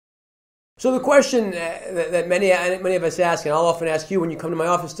So the question that many of us ask, and I'll often ask you when you come to my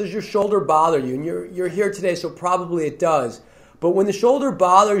office, does your shoulder bother you? And you're here today, so probably it does. But when the shoulder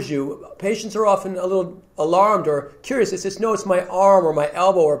bothers you, patients are often a little alarmed or curious. It says, no, it's my arm or my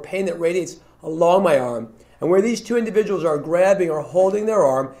elbow or pain that radiates along my arm. And where these two individuals are grabbing or holding their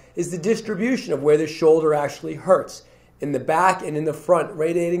arm is the distribution of where the shoulder actually hurts, in the back and in the front,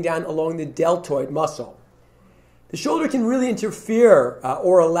 radiating down along the deltoid muscle. The shoulder can really interfere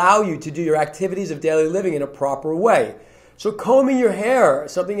or allow you to do your activities of daily living in a proper way. So combing your hair,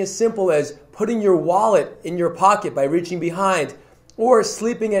 something as simple as putting your wallet in your pocket by reaching behind, or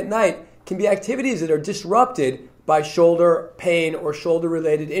sleeping at night, can be activities that are disrupted by shoulder pain or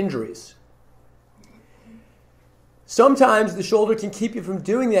shoulder-related injuries. Sometimes the shoulder can keep you from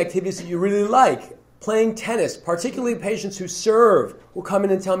doing the activities that you really like. Playing tennis, particularly patients who serve, will come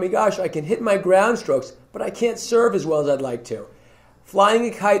in and tell me, gosh, I can hit my ground strokes, but I can't serve as well as I'd like to. Flying a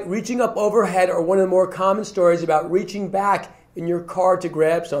kite, reaching up overhead are one of the more common stories about reaching back in your car to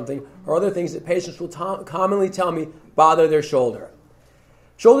grab something, or other things that patients will commonly tell me bother their shoulder.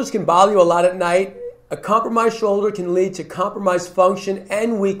 Shoulders can bother you a lot at night. A compromised shoulder can lead to compromised function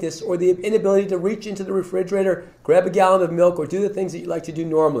and weakness, or the inability to reach into the refrigerator, grab a gallon of milk, or do the things that you like to do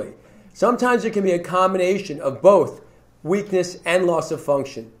normally. Sometimes there can be a combination of both weakness and loss of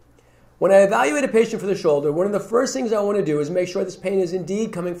function. When I evaluate a patient for the shoulder, one of the first things I want to do is make sure this pain is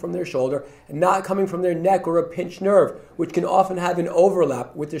indeed coming from their shoulder and not coming from their neck or a pinched nerve, which can often have an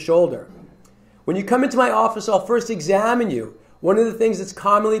overlap with the shoulder. When you come into my office, I'll first examine you. One of the things that's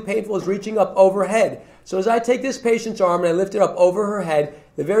commonly painful is reaching up overhead. So as I take this patient's arm and I lift it up over her head,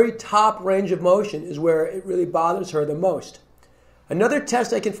 the very top range of motion is where it really bothers her the most. Another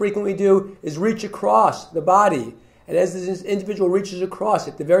test I can frequently do is reach across the body. And as this individual reaches across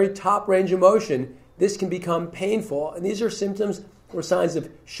at the very top range of motion, this can become painful. And these are symptoms or signs of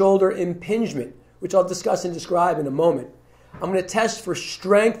shoulder impingement, which I'll discuss and describe in a moment. I'm going to test for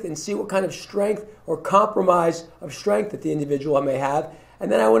strength and see what kind of strength or compromise of strength that the individual may have. And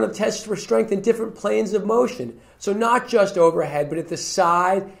then I want to test for strength in different planes of motion. So not just overhead, but at the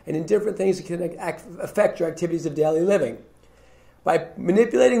side and in different things that can affect your activities of daily living. By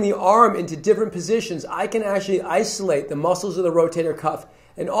manipulating the arm into different positions, I can actually isolate the muscles of the rotator cuff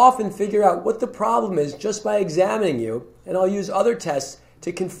and often figure out what the problem is just by examining you. And I'll use other tests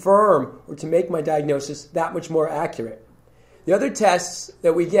to confirm or to make my diagnosis that much more accurate. The other tests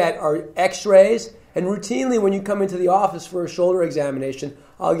that we get are x-rays, and routinely when you come into the office for a shoulder examination,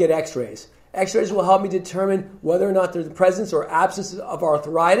 I'll get x-rays. X-rays will help me determine whether or not there's the presence or absence of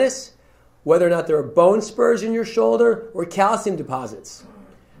arthritis, whether or not there are bone spurs in your shoulder or calcium deposits.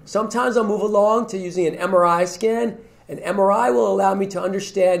 Sometimes I'll move along to using an MRI scan. An MRI will allow me to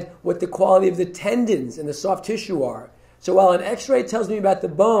understand what the quality of the tendons and the soft tissue are. So while an x-ray tells me about the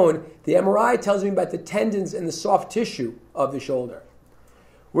bone, the MRI tells me about the tendons and the soft tissue of the shoulder.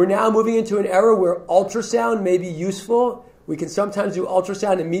 We're now moving into an era where ultrasound may be useful. We can sometimes do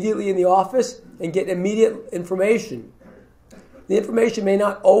ultrasound immediately in the office and get immediate information. The information may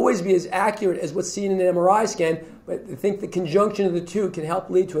not always be as accurate as what's seen in an MRI scan, but I think the conjunction of the two can help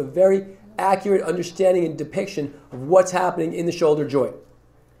lead to a very accurate understanding and depiction of what's happening in the shoulder joint.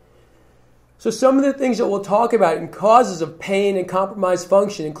 So some of the things that we'll talk about in causes of pain and compromised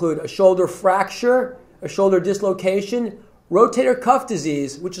function include a shoulder fracture, a shoulder dislocation, rotator cuff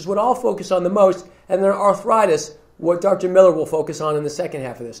disease, which is what I'll focus on the most, and then arthritis, what Dr. Miller will focus on in the second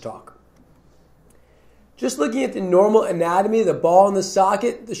half of this talk. Just looking at the normal anatomy, the ball and the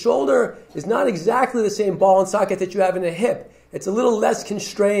socket, the shoulder is not exactly the same ball and socket that you have in a hip. It's a little less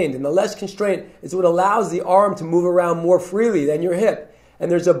constrained, and the less constraint is what allows the arm to move around more freely than your hip.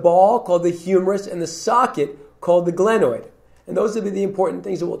 And there's a ball called the humerus and the socket called the glenoid. And those will be the important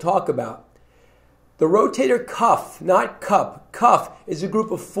things that we'll talk about. The rotator cuff, not cup, cuff is a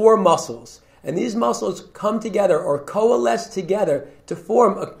group of 4 muscles. And these muscles come together or coalesce together to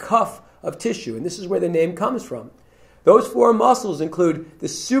form a cuff of tissue, and this is where the name comes from. Those 4 muscles include the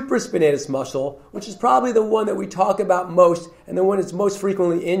supraspinatus muscle, which is probably the one that we talk about most and the one that's most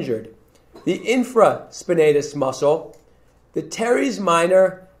frequently injured, the infraspinatus muscle, the teres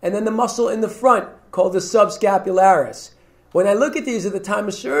minor, and then the muscle in the front called the subscapularis. When I look at these at the time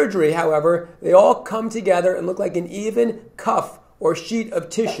of surgery, however, they all come together and look like an even cuff or sheet of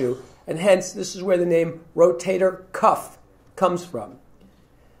tissue, and hence this is where the name rotator cuff comes from.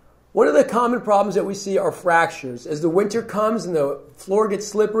 One of the common problems that we see are fractures. As the winter comes and the floor gets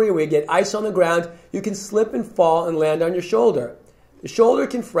slippery and we get ice on the ground, you can slip and fall and land on your shoulder. The shoulder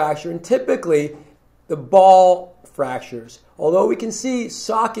can fracture, and typically the ball fractures. Although we can see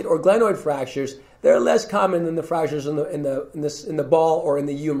socket or glenoid fractures, they're less common than the fractures in the ball or in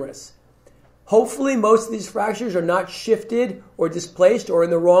the humerus. Hopefully, most of these fractures are not shifted or displaced or in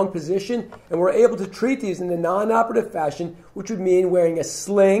the wrong position, and we're able to treat these in a non-operative fashion, which would mean wearing a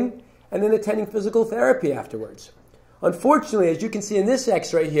sling and then attending physical therapy afterwards. Unfortunately, as you can see in this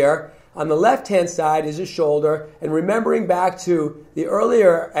x-ray here, on the left-hand side is a shoulder, and remembering back to the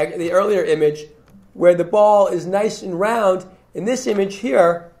earlier image where the ball is nice and round, in this image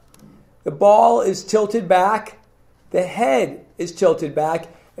here, the ball is tilted back, the head is tilted back,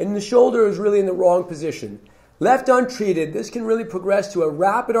 and the shoulder is really in the wrong position. Left untreated, this can really progress to a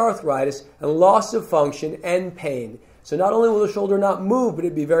rapid arthritis and loss of function and pain. So not only will the shoulder not move, but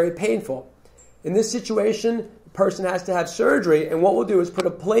it'd be very painful. In this situation, the person has to have surgery, and what we'll do is put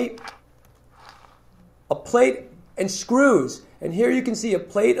a plate and screws. And here you can see a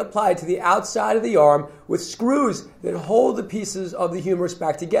plate applied to the outside of the arm with screws that hold the pieces of the humerus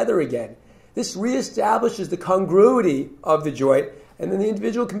back together again. This reestablishes the congruity of the joint, and then the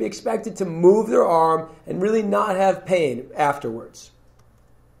individual can be expected to move their arm and really not have pain afterwards.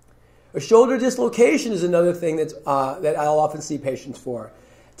 A shoulder dislocation is another thing that I'll often see patients for.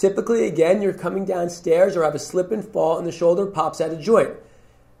 Typically, again, you're coming downstairs or have a slip and fall and the shoulder pops out of joint.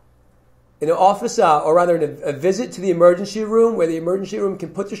 In an office, or rather in a visit to the emergency room, where the emergency room can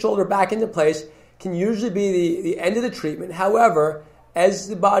put the shoulder back into place, can usually be the end of the treatment. However, as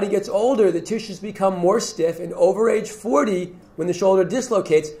the body gets older, the tissues become more stiff, and over age 40, when the shoulder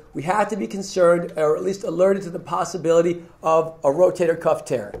dislocates, we have to be concerned, or at least alerted to the possibility of a rotator cuff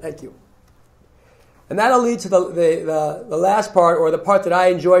tear. Thank you. And that'll lead to the last part, or the part that I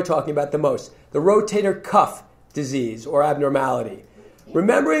enjoy talking about the most, the rotator cuff disease or abnormality.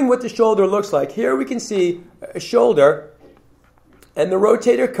 Remembering what the shoulder looks like, here we can see a shoulder, and the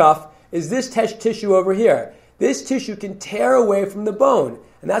rotator cuff is this tissue over here. This tissue can tear away from the bone,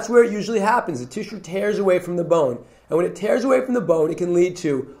 and that's where it usually happens. The tissue tears away from the bone, and when it tears away from the bone, it can lead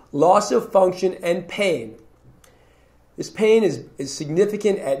to loss of function and pain. This pain is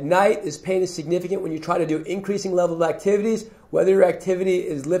significant at night. This pain is significant when you try to do increasing level of activities, whether your activity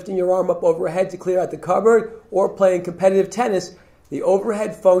is lifting your arm up overhead to clear out the cupboard or playing competitive tennis. The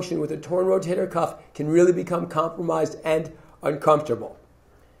overhead function with a torn rotator cuff can really become compromised and uncomfortable.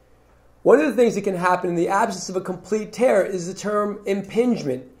 One of the things that can happen in the absence of a complete tear is the term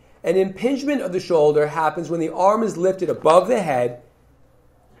impingement. An impingement of the shoulder happens when the arm is lifted above the head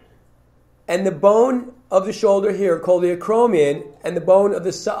and the bone of the shoulder here, called the acromion, and the bone of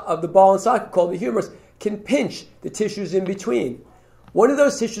the ball and socket, called the humerus, can pinch the tissues in between. One of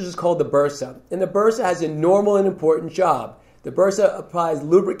those tissues is called the bursa, and the bursa has a normal and important job. The bursa applies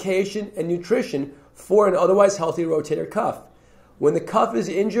lubrication and nutrition for an otherwise healthy rotator cuff. When the cuff is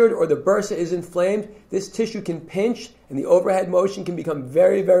injured or the bursa is inflamed, this tissue can pinch and the overhead motion can become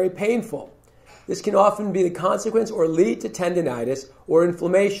very, very painful. This can often be the consequence or lead to tendinitis or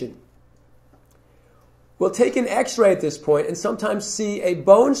inflammation. We'll take an x-ray at this point and sometimes see a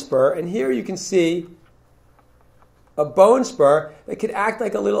bone spur, and here you can see a bone spur that could act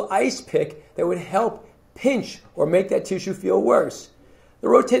like a little ice pick that would help pinch or make that tissue feel worse. The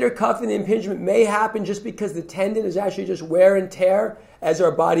rotator cuff and the impingement may happen just because the tendon is actually just wear and tear as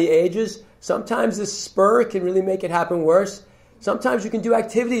our body ages. Sometimes this spur can really make it happen worse. Sometimes you can do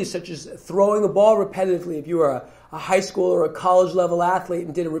activities such as throwing a ball repetitively. If you are a high school or a college level athlete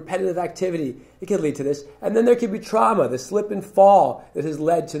and did a repetitive activity, it could lead to this. And then there could be trauma, the slip and fall that has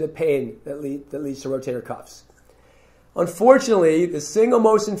led to the pain that leads to rotator cuffs. Unfortunately, the single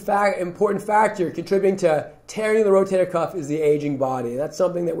most important factor contributing to tearing the rotator cuff is the aging body. That's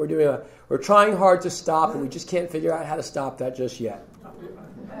something that we're trying hard to stop, and we just can't figure out how to stop that just yet.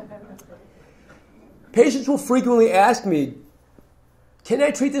 Patients will frequently ask me, can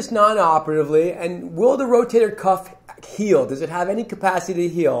I treat this non-operatively, and will the rotator cuff heal? Does it have any capacity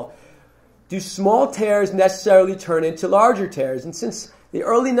to heal? Do small tears necessarily turn into larger tears? And since the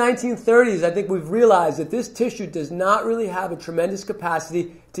early 1930s, I think we've realized that this tissue does not really have a tremendous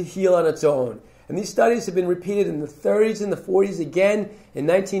capacity to heal on its own. And these studies have been repeated in the 30s and the 40s, again in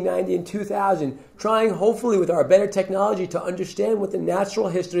 1990 and 2000, trying hopefully with our better technology to understand what the natural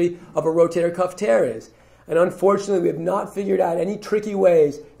history of a rotator cuff tear is. And unfortunately, we have not figured out any tricky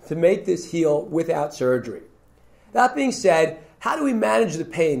ways to make this heal without surgery. That being said, how do we manage the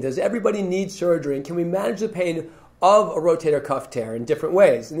pain? Does everybody need surgery? And can we manage the pain of a rotator cuff tear in different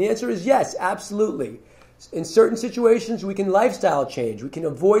ways? And the answer is yes, absolutely. In certain situations, we can lifestyle change. We can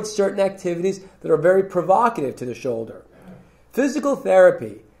avoid certain activities that are very provocative to the shoulder. Physical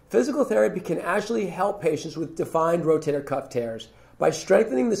therapy. Physical therapy can actually help patients with defined rotator cuff tears. By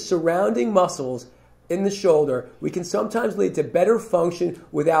strengthening the surrounding muscles in the shoulder, we can sometimes lead to better function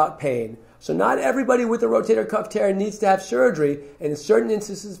without pain. So not everybody with a rotator cuff tear needs to have surgery, and in certain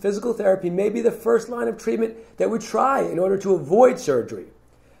instances, physical therapy may be the first line of treatment that we try in order to avoid surgery.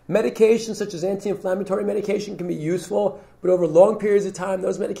 Medications such as anti-inflammatory medication can be useful, but over long periods of time,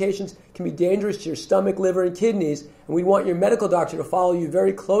 those medications can be dangerous to your stomach, liver, and kidneys, and we want your medical doctor to follow you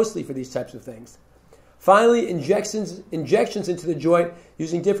very closely for these types of things. Finally, injections into the joint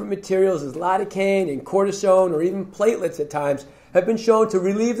using different materials as lidocaine and cortisone or even platelets at times have been shown to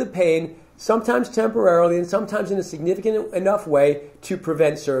relieve the pain, sometimes temporarily and sometimes in a significant enough way to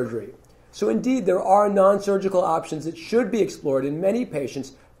prevent surgery. So indeed, there are non-surgical options that should be explored in many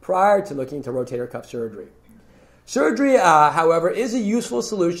patients prior to looking into rotator cuff surgery. Surgery, however, is a useful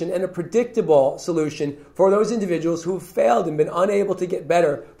solution and a predictable solution for those individuals who have failed and been unable to get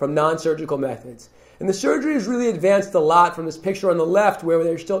better from non-surgical methods. And the surgery has really advanced a lot from this picture on the left where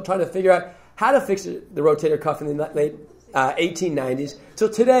they're still trying to figure out how to fix the rotator cuff in the late 1890s, till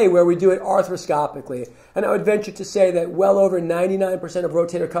today where we do it arthroscopically. And I would venture to say that well over 99% of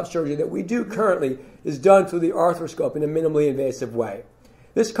rotator cuff surgery that we do currently is done through the arthroscope in a minimally invasive way.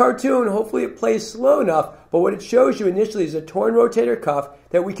 This cartoon, hopefully it plays slow enough, but what it shows you initially is a torn rotator cuff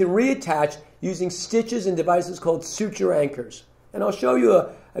that we can reattach using stitches and devices called suture anchors. And I'll show you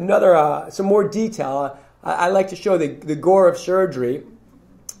some more detail. I like to show the gore of surgery.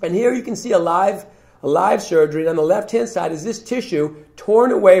 And here you can see a live surgery, and on the left-hand side is this tissue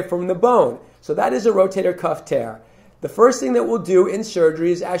torn away from the bone. So that is a rotator cuff tear. The first thing that we'll do in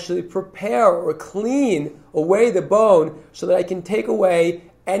surgery is actually prepare or clean away the bone so that I can take away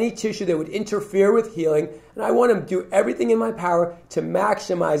any tissue that would interfere with healing, and I want to do everything in my power to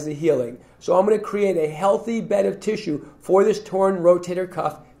maximize the healing. So I'm going to create a healthy bed of tissue for this torn rotator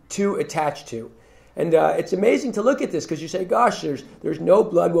cuff to attach to. And it's amazing to look at this because you say, gosh, there's no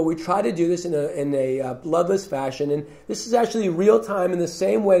blood. Well, we try to do this in a bloodless fashion, and this is actually real time in the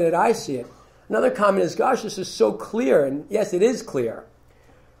same way that I see it. Another comment is, gosh, this is so clear, and yes, it is clear.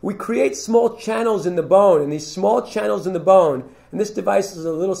 We create small channels in the bone, and these small channels in the bone, and this device is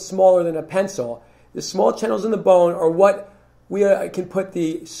a little smaller than a pencil. The small channels in the bone are what we can put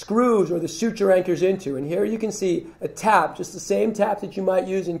the screws or the suture anchors into. And here you can see a tap, just the same tap that you might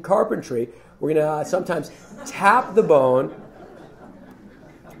use in carpentry. We're going to sometimes tap the bone.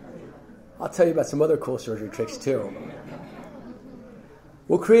 I'll tell you about some other cool surgery tricks too.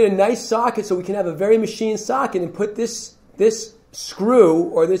 We'll create a nice socket so we can have a very machined socket and put this screw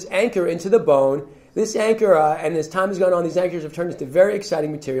or this anchor into the bone. This anchor, and as time has gone on, these anchors have turned into very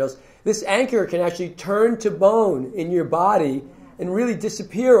exciting materials. This anchor can actually turn to bone in your body and really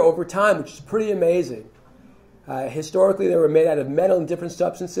disappear over time, which is pretty amazing. Historically, they were made out of metal and different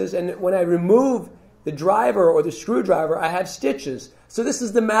substances, and when I remove the driver or the screwdriver, I have stitches. So this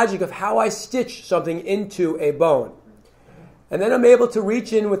is the magic of how I stitch something into a bone. And then I'm able to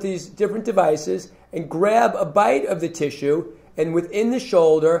reach in with these different devices and grab a bite of the tissue and within the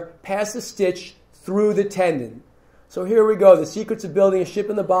shoulder, pass a stitch through the tendon. So here we go. The secrets of building a ship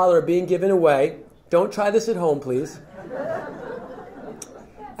in the bottle are being given away. Don't try this at home, please.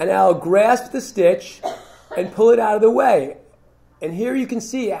 And I'll grasp the stitch and pull it out of the way. And here you can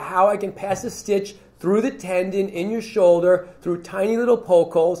see how I can pass a stitch through the tendon in your shoulder, through tiny little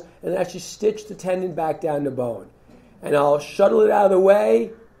poke holes, and actually stitch the tendon back down to bone. And I'll shuttle it out of the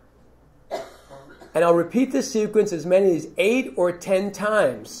way, and I'll repeat this sequence as many as 8 or 10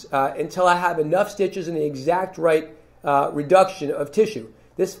 times until I have enough stitches in the exact right reduction of tissue.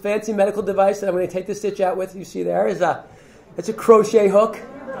 This fancy medical device that I'm going to take the stitch out with, you see there, it's a crochet hook.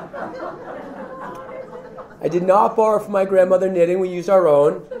 I did not borrow from my grandmother knitting. We use our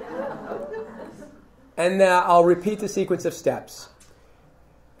own. And I'll repeat the sequence of steps.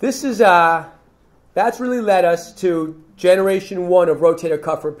 This is that's really led us to generation 1 of rotator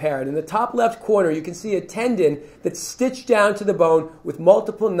cuff repair. And in the top left corner, you can see a tendon that's stitched down to the bone with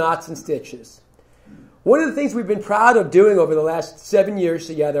multiple knots and stitches. One of the things we've been proud of doing over the last 7 years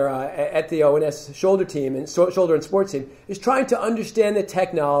together at the ONS shoulder team and shoulder and sports team is trying to understand the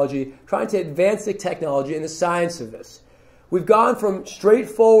technology, trying to advance the technology and the science of this. We've gone from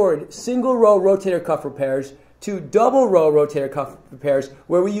straightforward single-row rotator cuff repairs to double-row rotator cuff repairs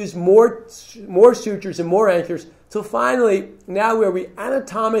where we use more sutures and more anchors till finally now where we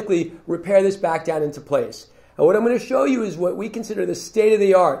anatomically repair this back down into place. And what I'm going to show you is what we consider the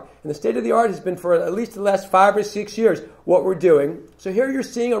state-of-the-art. And the state-of-the-art has been for at least the last 5 or 6 years what we're doing. So here you're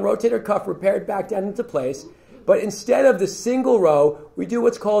seeing a rotator cuff repaired back down into place. But instead of the single row, we do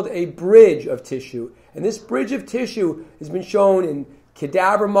what's called a bridge of tissue. And this bridge of tissue has been shown in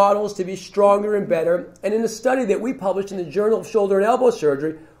cadaver models to be stronger and better. And in a study that we published in the Journal of Shoulder and Elbow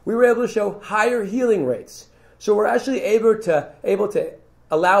Surgery, we were able to show higher healing rates. So we're actually able to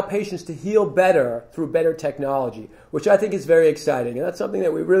allow patients to heal better through better technology, which I think is very exciting. And that's something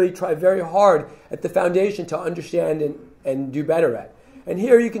that we really try very hard at the foundation to understand and do better at. And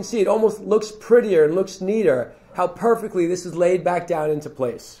here you can see it almost looks prettier and looks neater, how perfectly this is laid back down into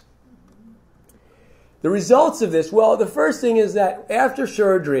place. The results of this, well, the first thing is that after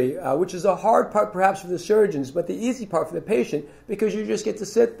surgery, which is a hard part perhaps for the surgeons, but the easy part for the patient, because you just get to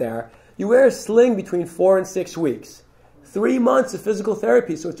sit there, you wear a sling between 4 and 6 weeks. 3 months of physical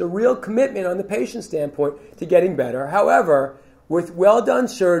therapy, so it's a real commitment on the patient standpoint to getting better. However, with well-done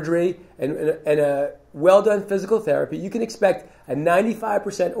surgery and a well-done physical therapy, you can expect a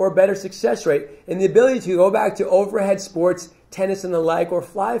 95% or better success rate in the ability to go back to overhead sports, tennis and the like, or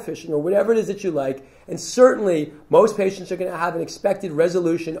fly fishing, or whatever it is that you like. And certainly, most patients are going to have an expected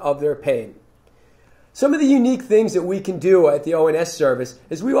resolution of their pain. Some of the unique things that we can do at the ONS service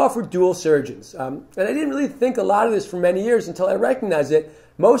is we offer dual surgeons. And I didn't really think a lot of this for many years until I recognized it.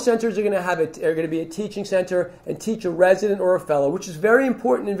 Most centers are going to be a teaching center and teach a resident or a fellow, which is very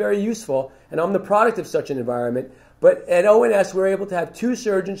important and very useful, and I'm the product of such an environment. But at ONS, we're able to have 2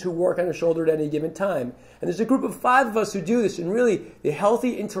 surgeons who work on a shoulder at any given time. And there's a group of 5 of us who do this, and really the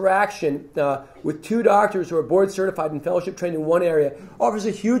healthy interaction with 2 doctors who are board certified and fellowship trained in one area offers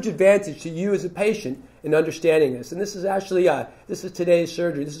a huge advantage to you as a patient in understanding this. And this is actually, this is today's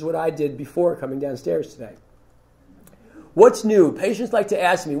surgery. This is what I did before coming downstairs today. What's new? Patients like to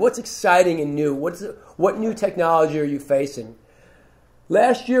ask me, what's exciting and new? What new technology are you facing?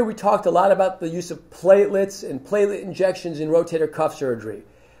 Last year, we talked a lot about the use of platelets and platelet injections in rotator cuff surgery.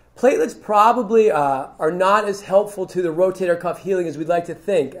 Platelets probably are not as helpful to the rotator cuff healing as we'd like to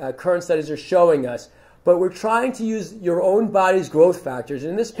think. Current studies are showing us. But we're trying to use your own body's growth factors.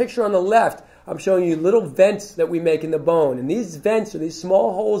 And in this picture on the left, I'm showing you little vents that we make in the bone. And these vents, or these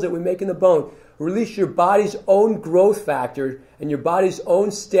small holes that we make in the bone, release your body's own growth factor and your body's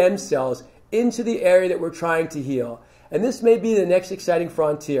own stem cells into the area that we're trying to heal. And this may be the next exciting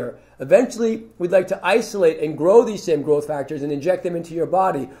frontier. Eventually, we'd like to isolate and grow these same growth factors and inject them into your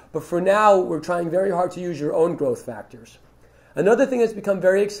body. But for now, we're trying very hard to use your own growth factors. Another thing that's become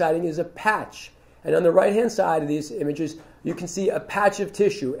very exciting is a patch. And on the right-hand side of these images, you can see a patch of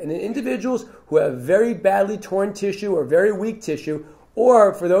tissue. And in individuals who have very badly torn tissue or very weak tissue,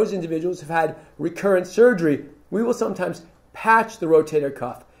 or for those individuals who've had recurrent surgery, we will sometimes patch the rotator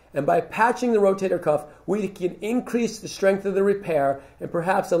cuff. And by patching the rotator cuff, we can increase the strength of the repair and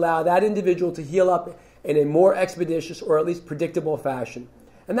perhaps allow that individual to heal up in a more expeditious or at least predictable fashion.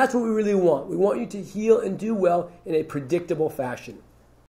 And that's what we really want. We want you to heal and do well in a predictable fashion.